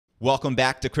Welcome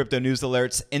back to Crypto News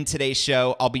Alerts. In today's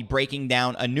show, I'll be breaking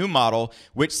down a new model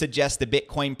which suggests the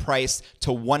Bitcoin price to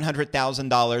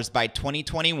 $100,000 by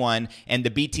 2021 and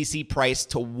the BTC price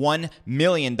to $1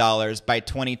 million by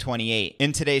 2028.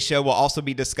 In today's show, we'll also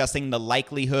be discussing the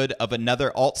likelihood of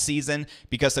another alt season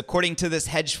because according to this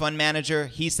hedge fund manager,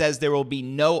 he says there will be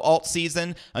no alt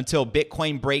season until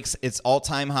Bitcoin breaks its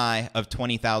all-time high of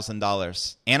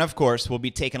 $20,000. And of course, we'll be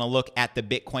taking a look at the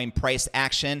Bitcoin price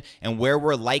action and where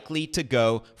we're likely to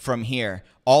go from here.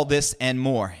 All this and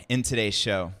more in today's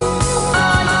show.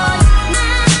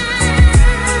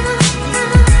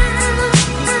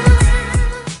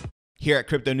 Here at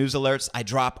Crypto News Alerts, I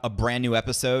drop a brand new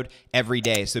episode every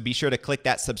day, so be sure to click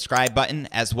that subscribe button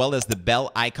as well as the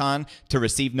bell icon to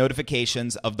receive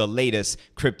notifications of the latest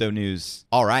crypto news.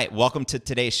 All right, welcome to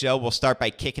today's show. We'll start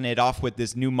by kicking it off with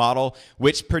this new model,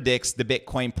 which predicts the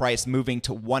Bitcoin price moving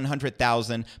to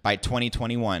 $100,000 by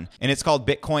 2021. And it's called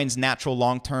Bitcoin's Natural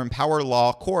Long-Term Power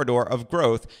Law Corridor of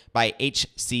Growth by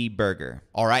H.C. Berger.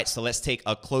 All right, so let's take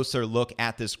a closer look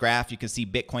at this graph. You can see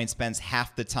Bitcoin spends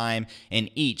half the time in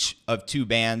each of two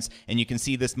bands, and you can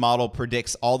see this model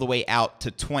predicts all the way out to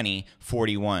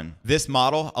 2041. This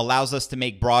model allows us to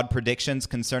make broad predictions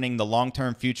concerning the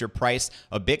long-term future price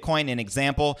of Bitcoin. An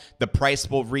example, the price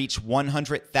will reach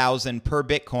 100,000 per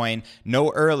Bitcoin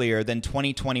no earlier than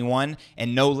 2021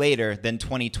 and no later than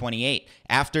 2028.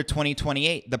 After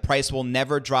 2028, the price will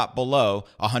never drop below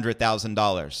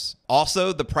 $100,000.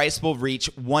 Also, the price will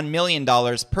reach $1 million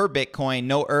per Bitcoin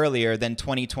no earlier than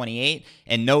 2028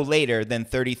 and no later than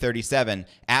 3037.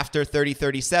 After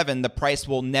 3037, the price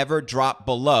will never drop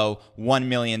below $1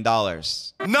 million.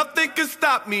 Nothing can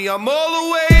stop me. I'm all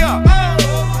the way up.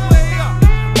 All the way up.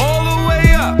 All the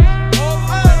way up.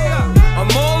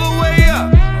 I'm all the way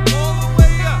up.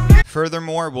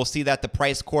 Furthermore, we'll see that the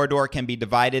price corridor can be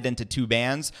divided into two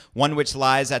bands, one which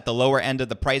lies at the lower end of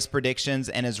the price predictions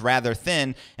and is rather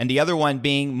thin, and the other one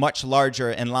being much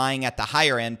larger and lying at the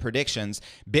higher end predictions.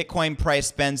 Bitcoin price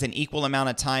spends an equal amount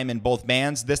of time in both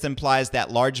bands. This implies that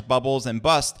large bubbles and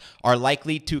busts are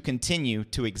likely to continue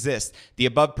to exist. The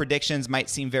above predictions might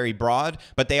seem very broad,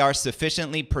 but they are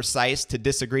sufficiently precise to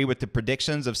disagree with the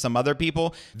predictions of some other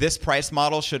people. This price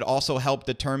model should also help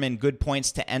determine good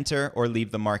points to enter or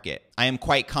leave the market. I am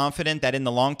quite confident that in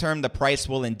the long term, the price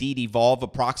will indeed evolve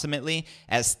approximately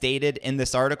as stated in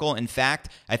this article. In fact,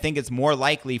 I think it's more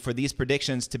likely for these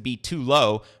predictions to be too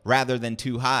low rather than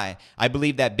too high. I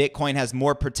believe that Bitcoin has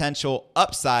more potential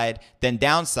upside than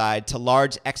downside to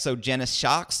large exogenous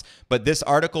shocks, but this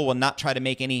article will not try to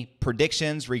make any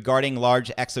predictions regarding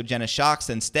large exogenous shocks.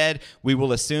 Instead, we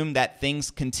will assume that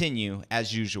things continue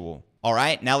as usual. All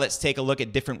right, now let's take a look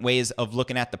at different ways of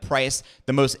looking at the price.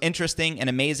 The most interesting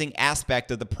and amazing aspect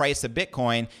of the price of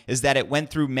Bitcoin is that it went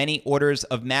through many orders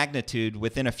of magnitude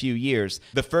within a few years.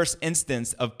 The first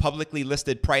instance of publicly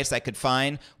listed price I could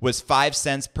find was 5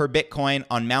 cents per Bitcoin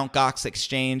on Mt. Gox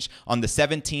exchange on the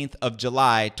 17th of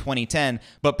July, 2010.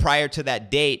 But prior to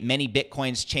that date, many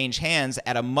Bitcoins changed hands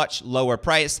at a much lower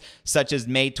price, such as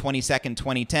May 22nd,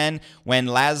 2010, when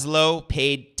Laszlo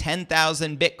paid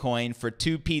 10,000 Bitcoin for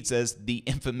 2 pizzas, the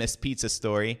infamous pizza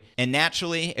story. And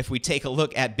naturally, if we take a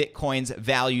look at Bitcoin's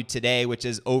value today, which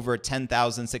is over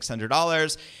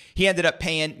 $10,600, he ended up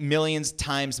paying millions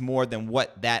times more than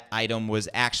what that item was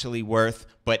actually worth,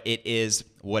 but it is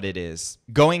what it is.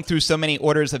 Going through so many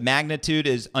orders of magnitude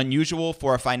is unusual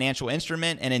for a financial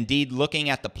instrument, and indeed looking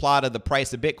at the plot of the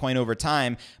price of Bitcoin over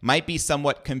time might be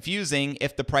somewhat confusing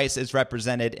if the price is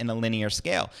represented in a linear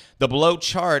scale. The below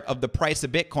chart of the price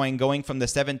of Bitcoin going from the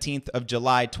 17th of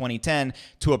July 2010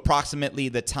 to approximately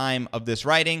the time of this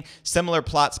writing, similar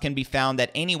plots can be found at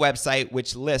any website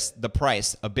which lists the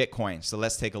price of Bitcoin. So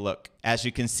let's take a look. As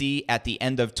you can see, at the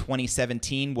end of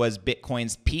 2017 was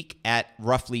Bitcoin's peak at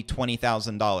roughly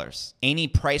 $20,000. Any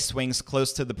price swings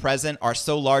close to the present are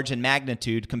so large in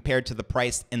magnitude compared to the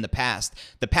price in the past.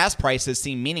 The past prices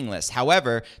seem meaningless.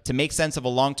 However, to make sense of a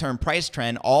long-term price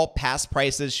trend, all past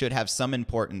prices should have some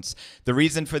importance. The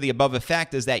reason for the above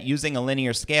effect is that using a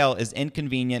linear scale is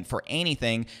inconvenient for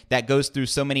anything that goes through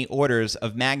so many orders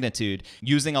of magnitude.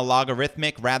 Using a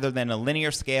logarithmic rather than a linear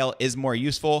scale is more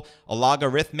useful. A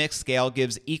logarithmic scale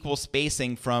gives equal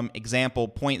spacing from example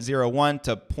 0.01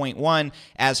 to 0.1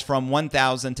 as from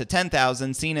 1,000 to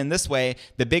 10,000. Seen in this way,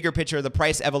 the bigger picture of the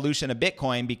price evolution of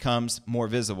Bitcoin becomes more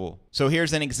visible. So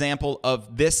here's an example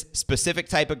of this specific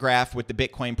type of graph with the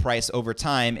Bitcoin price over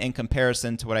time in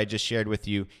comparison to what I just shared with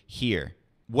you here.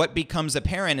 what becomes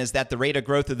apparent is that the rate of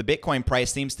growth of the Bitcoin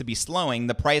price seems to be slowing.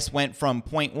 The price went from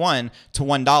 0.1 to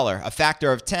 $1, a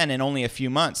factor of 10 in only a few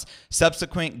months.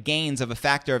 Subsequent gains of a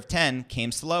factor of 10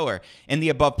 came slower. In the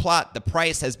above plot, the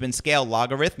price has been scaled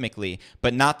logarithmically,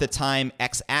 but not the time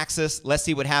x-axis. Let's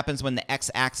see what happens when the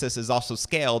x-axis is also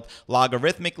scaled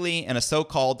logarithmically in a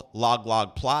so-called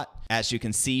log-log plot, as you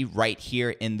can see right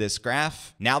here in this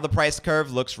graph. Now the price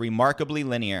curve looks remarkably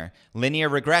linear. Linear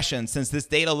regression, since this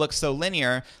data looks so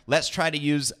linear, let's try to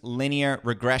use linear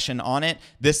regression on it.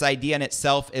 This idea in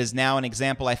itself is now an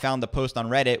example. I found the post on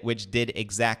Reddit which did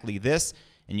exactly this,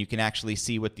 and you can actually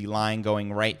see with the line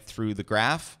going right through the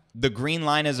graph. The green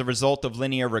line is a result of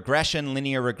linear regression.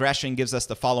 Linear regression gives us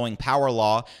the following power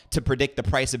law to predict the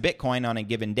price of Bitcoin on a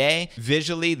given day.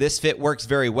 Visually, this fit works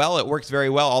very well. It works very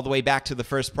well all the way back to the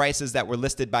first prices that were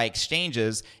listed by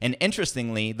exchanges. And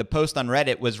interestingly, the post on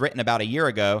Reddit was written about a year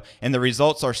ago, and the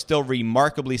results are still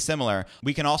remarkably similar.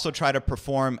 We can also try to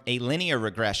perform a linear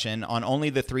regression on only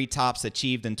the three tops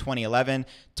achieved in 2011,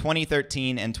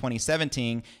 2013, and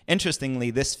 2017. Interestingly,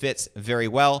 this fits very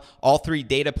well. All three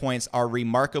data points are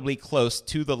remarkably close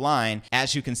to the line,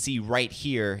 as you can see right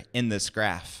here in this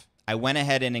graph. I went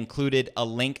ahead and included a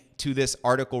link to this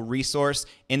article resource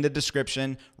in the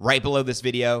description right below this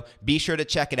video. Be sure to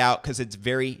check it out because it's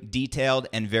very detailed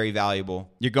and very valuable.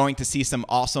 You're going to see some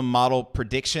awesome model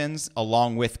predictions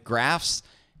along with graphs,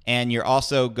 and you're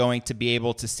also going to be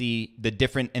able to see the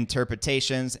different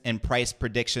interpretations and price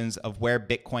predictions of where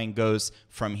Bitcoin goes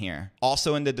from here.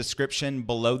 Also in the description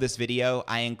below this video,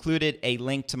 I included a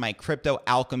link to my Crypto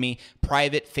Alchemy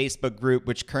private Facebook group,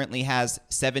 which currently has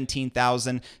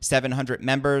 17,700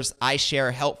 members. I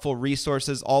share helpful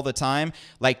resources all the time.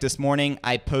 Like this morning,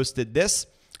 I posted this,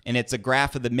 and it's a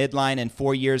graph of the midline and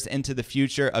 4 years into the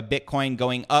future of Bitcoin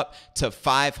going up to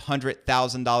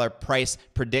 $500,000 price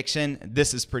prediction.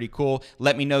 This is pretty cool.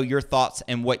 Let me know your thoughts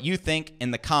and what you think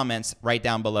in the comments right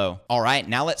down below. All right,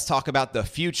 now let's talk about the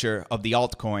future of the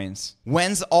altcoins.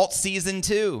 When's alt season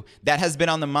 2? That has been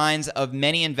on the minds of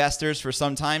many investors for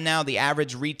some time now. The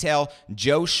average retail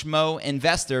Joe Schmo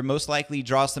investor most likely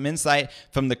draws some insight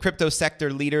from the crypto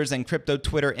sector leaders and crypto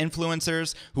Twitter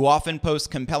influencers who often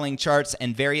post compelling charts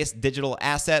and various digital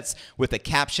assets with a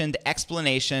captioned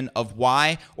explanation of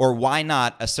why or why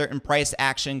not a certain price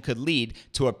action could lead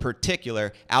to a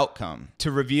particular outcome.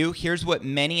 To review, here's what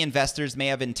many investors may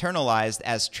have internalized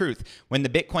as truth. When the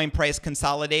Bitcoin price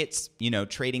consolidates,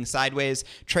 trading sideways,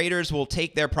 traders will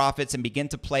take their profits and begin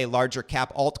to play larger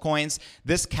cap altcoins.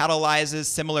 This catalyzes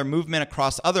similar movement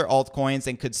across other altcoins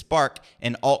and could spark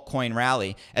an altcoin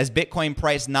rally. As Bitcoin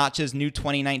price notches new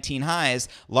 2019 highs,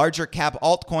 larger cap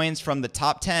altcoins from the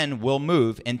top 10 will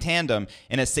move in tandem,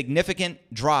 and a significant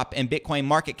drop in Bitcoin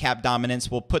market cap dominance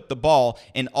will put the ball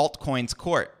in altcoins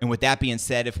court. And with that being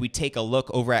said, if we take a look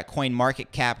over at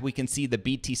CoinMarketCap, we can see the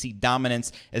BTC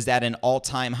dominance is at an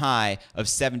all-time high of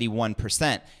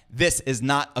 71%. This is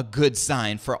not a good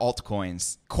sign for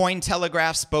altcoins.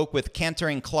 Cointelegraph spoke with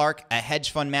Cantor & Clark, a hedge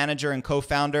fund manager and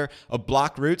co-founder of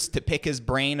Blockroutes, to pick his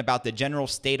brain about the general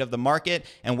state of the market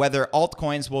and whether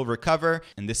altcoins will recover.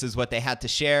 And this is what they had to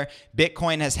share.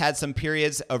 Bitcoin has had some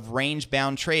periods of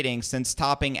range-bound trading since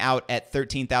topping out at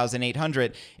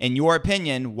 13,800. In your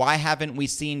opinion, why haven't we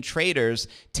seen traders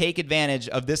take advantage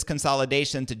of this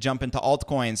consolidation to jump into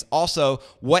altcoins? Also,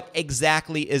 what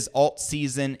exactly is alt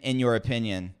season in your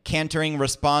opinion? Cantoring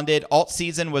responded, alt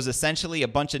season was essentially a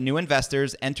bunch of new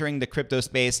investors entering the crypto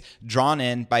space drawn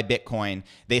in by Bitcoin.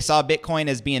 They saw Bitcoin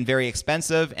as being very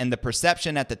expensive, and the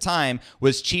perception at the time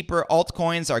was cheaper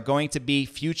altcoins are going to be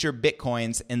future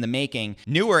Bitcoins in the making.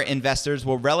 Newer investors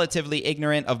were relatively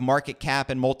ignorant of market cap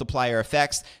and multiplier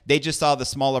effects. They just saw the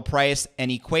smaller price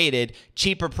and equated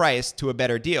cheaper price to a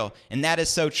better deal. And that is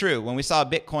so true. When we saw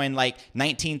Bitcoin like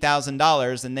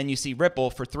 $19,000 and then you see Ripple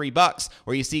for $3,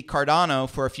 or you see Cardano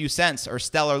for a few cents, or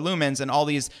Stellar Lumens and all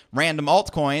these random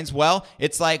altcoins, well,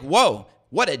 it's like, whoa,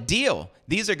 what a deal.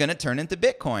 These are going to turn into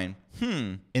Bitcoin.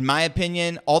 In my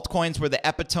opinion, altcoins were the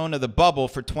epitome of the bubble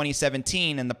for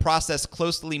 2017, and the process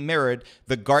closely mirrored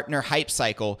the Gartner hype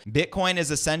cycle. Bitcoin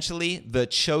is essentially the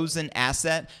chosen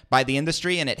asset by the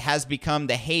industry, and it has become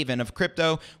the haven of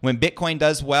crypto. When Bitcoin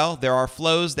does well, there are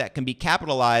flows that can be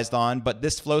capitalized on, but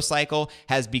this flow cycle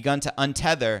has begun to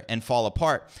untether and fall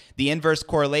apart. The inverse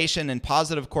correlation and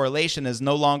positive correlation is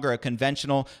no longer a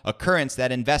conventional occurrence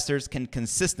that investors can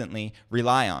consistently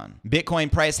rely on.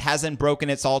 Bitcoin price hasn't broken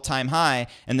its all-time high,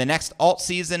 and the next alt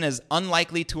season is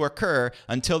unlikely to occur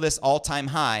until this all-time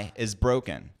high is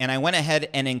broken. And I went ahead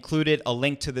and included a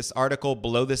link to this article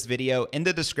below this video in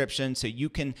the description so you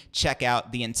can check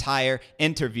out the entire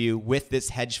interview with this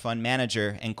hedge fund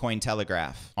manager in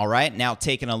Cointelegraph. All right, now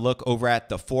taking a look over at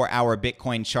the 4-hour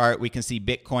Bitcoin chart, we can see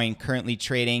Bitcoin currently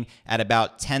trading at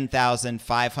about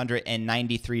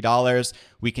 $10,593.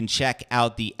 We can check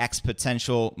out the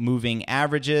exponential moving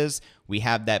averages. We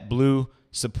have that blue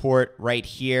support right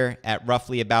here at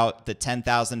roughly about the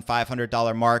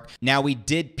 $10,500 mark. Now, we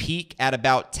did peak at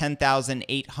about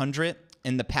 10,800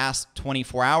 in the past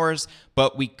 24 hours,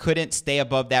 but we couldn't stay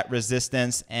above that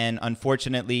resistance and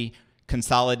unfortunately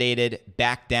consolidated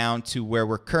back down to where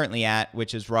we're currently at,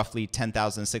 which is roughly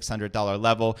 $10,600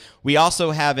 level. We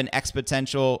also have an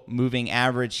exponential moving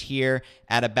average here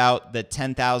at about the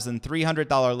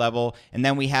 $10,300 level, and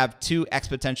then we have two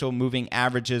exponential moving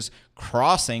averages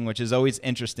crossing, which is always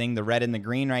interesting, the red and the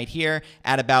green right here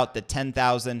at about the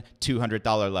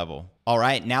 $10,200 level. All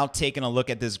right, now taking a look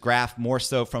at this graph more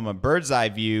so from a bird's eye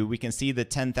view, we can see the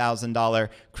 $10,000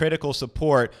 critical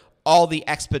support. All the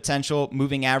exponential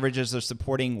moving averages are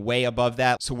supporting way above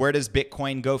that. So where does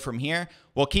Bitcoin go from here?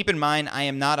 Well, keep in mind, I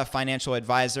am not a financial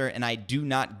advisor and I do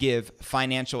not give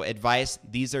financial advice.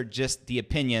 These are just the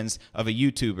opinions of a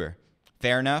YouTuber.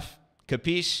 Fair enough?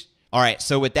 Capiche? All right,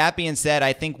 so with that being said,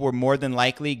 I think we're more than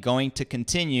likely going to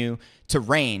continue to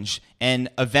range and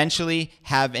eventually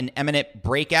have an imminent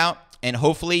breakout. And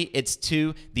hopefully it's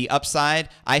to the upside.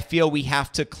 I feel we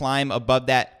have to climb above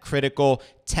that critical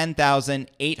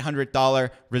 $10,800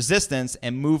 resistance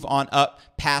and move on up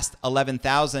past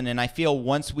 11,000. And I feel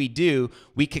once we do,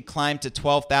 we could climb to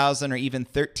 12,000 or even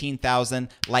 13,000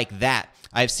 like that.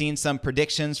 I've seen some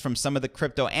predictions from some of the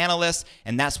crypto analysts,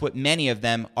 and that's what many of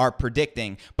them are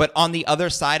predicting. But on the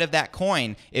other side of that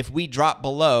coin, if we drop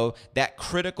below that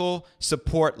critical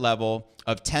support level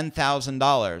of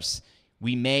 $10,000,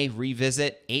 we may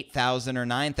revisit 8,000 or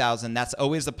 9,000. That's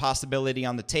always a possibility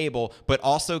on the table. But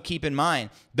also keep in mind,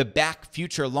 the back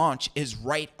future launch is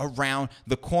right around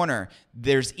the corner.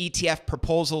 There's ETF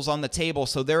proposals on the table.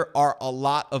 So there are a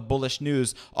lot of bullish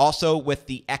news. Also with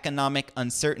the economic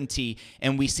uncertainty,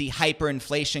 and we see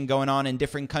hyperinflation going on in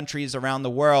different countries around the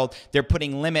world. They're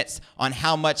putting limits on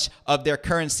how much of their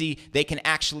currency they can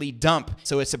actually dump.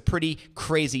 So it's a pretty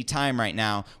crazy time right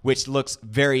now, which looks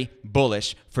very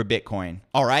bullish for Bitcoin.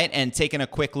 All right, and taking a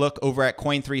quick look over at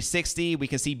Coin360, we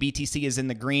can see BTC is in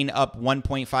the green, up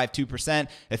 1.52%.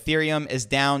 Ethereum is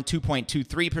down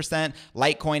 2.23%.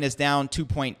 Litecoin is down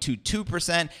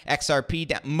 2.22%. XRP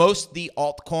down. Most of the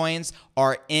altcoins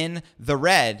are in the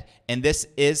red, and this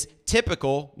is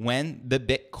typical when the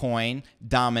Bitcoin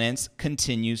dominance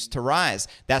continues to rise.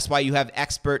 That's why you have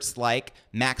experts like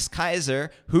Max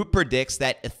Kaiser, who predicts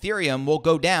that Ethereum will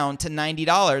go down to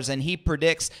 $90, and he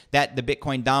predicts that the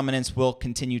Bitcoin dominance will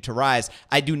continue to rise.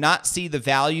 I do not see the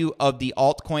value of the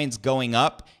altcoins going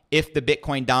up if the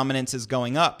Bitcoin dominance is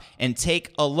going up. And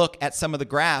take a look at some of the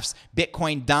graphs.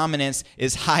 Bitcoin dominance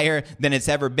is higher than it's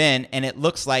ever been, and it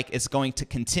looks like it's going to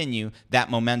continue that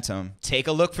momentum. Take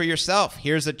a look for yourself.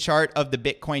 Here's a chart of the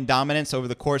Bitcoin dominance over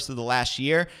the course of the last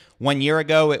year. 1 year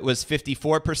ago, it was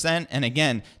 54%. And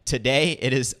again, today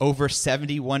it is over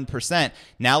 71%.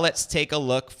 Now let's take a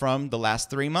look from the last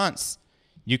 3 months.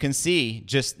 You can see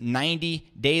just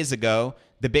 90 days ago,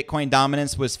 the Bitcoin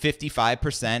dominance was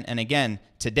 55%. And again,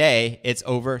 today it's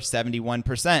over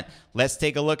 71%. Let's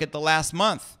take a look at the last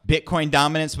month. Bitcoin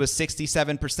dominance was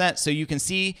 67%. So you can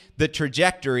see the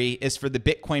trajectory is for the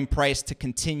Bitcoin price to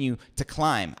continue to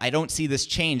climb. I don't see this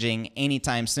changing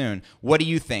anytime soon. What do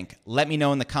you think? Let me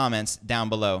know in the comments down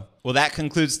below. Well, that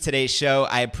concludes today's show.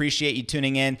 I appreciate you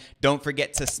tuning in. Don't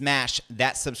forget to smash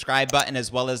that subscribe button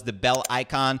as well as the bell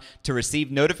icon to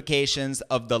receive notifications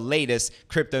of the latest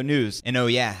crypto news. And oh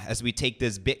yeah, as we take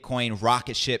this Bitcoin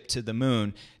rocket ship to the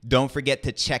moon, don't forget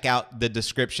to check out the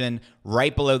description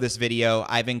right below this video.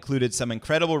 I've included some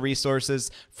incredible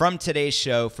resources from today's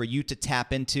show for you to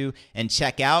tap into and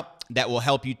check out that will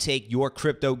help you take your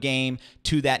crypto game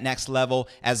to that next level.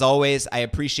 As always, I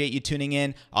appreciate you tuning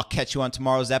in. I'll catch you on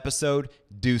tomorrow's episode.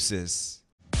 Deuces.